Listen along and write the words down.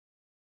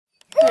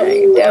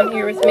Alright, down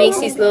here with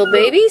Macy's little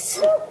babies.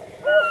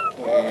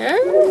 Yeah,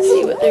 let's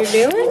see what they're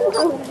doing.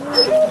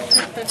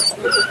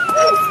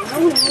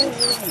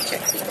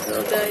 Check these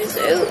little guys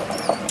out.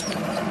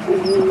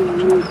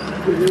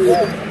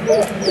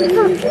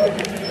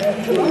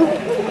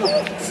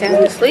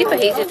 Sound asleep. I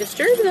hate to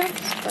disturb them,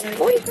 but I'm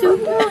going to.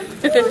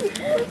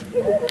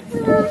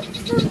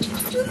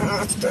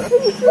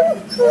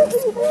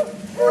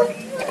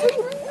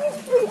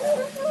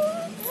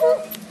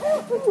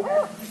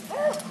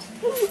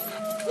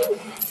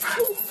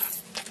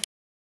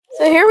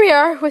 So here we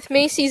are with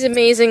Macy's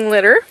amazing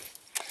litter.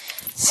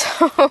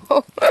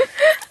 So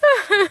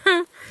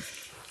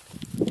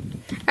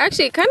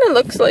actually it kind of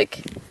looks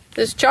like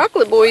this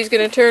chocolate boy is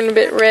going to turn a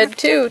bit red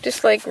too,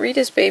 just like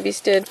Rita's babies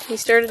did. He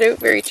started out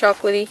very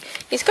chocolatey.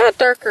 He's got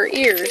darker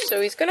ears,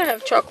 so he's going to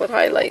have chocolate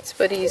highlights,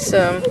 but he's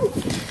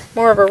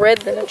more of a red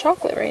than a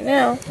chocolate right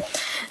now.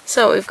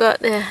 So we've got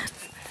the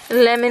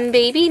lemon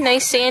baby,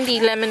 nice sandy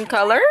lemon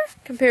color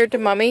compared to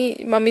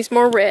Mummy. Mummy's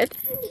more red.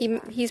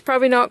 He's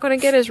probably not going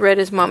to get as red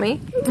as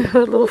Mummy.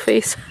 Little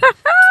face.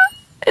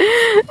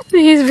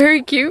 He's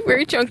very cute,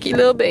 very chunky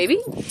little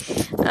baby.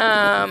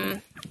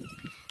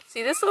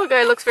 See, this little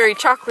guy looks very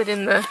chocolate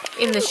in the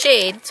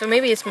shade, so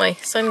maybe it's my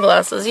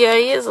sunglasses. Yeah,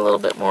 he is a little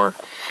bit more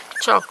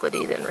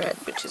chocolatey than red,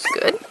 which is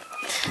good.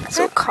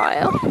 So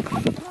Kyle,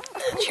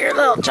 that's your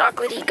little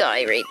chocolatey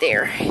guy right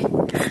there.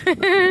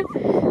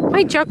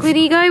 Hi,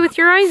 chocolatey guy with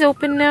your eyes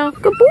open now.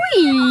 Good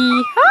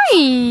boy.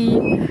 Hi.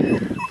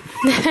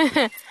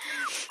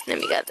 Then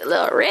we got the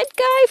little red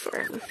guy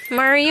for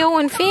Mario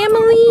and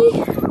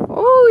family.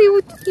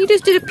 Oh, you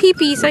just did a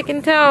pee-pees, I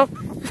can tell.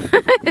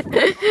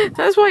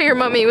 That's why your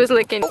mummy was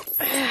licking.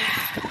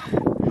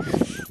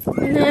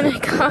 And then I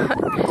got,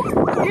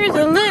 here's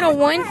a little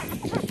one.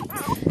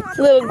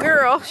 Little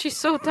girl. She's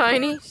so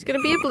tiny. She's gonna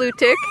be a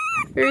Bluetick.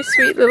 Very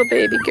sweet little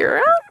baby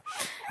girl.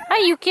 Hi,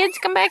 you kids.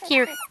 Come back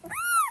here.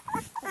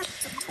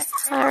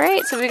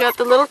 Alright, so we got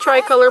the little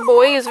tricolor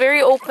boy. He's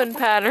very open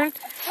pattern.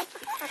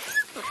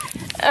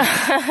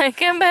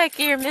 Come back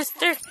here,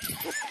 mister.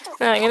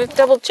 Now I'm going to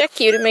double check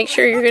you to make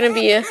sure you're going to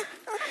be a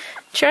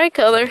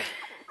tricolor.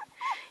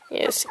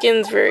 Yeah, his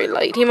skin's very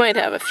light. He might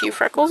have a few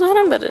freckles on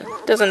him, but it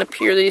doesn't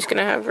appear that he's going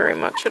to have very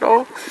much at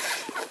all.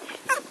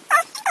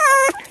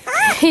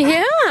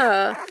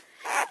 Yeah,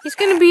 he's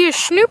going to be a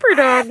snooper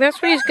dog.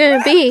 That's what he's going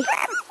to be.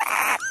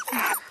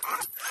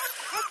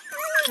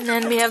 And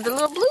then we have the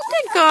little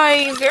Bluetick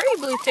guy. Very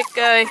Bluetick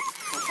guy.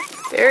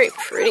 Very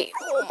pretty.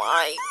 Oh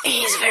my,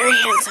 he's a very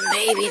handsome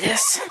baby,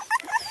 this.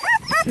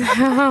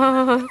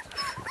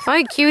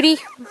 Hi, cutie.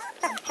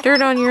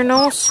 Dirt on your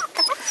nose.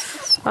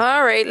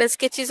 Alright, let's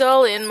get you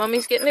all in.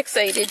 Mommy's getting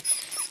excited.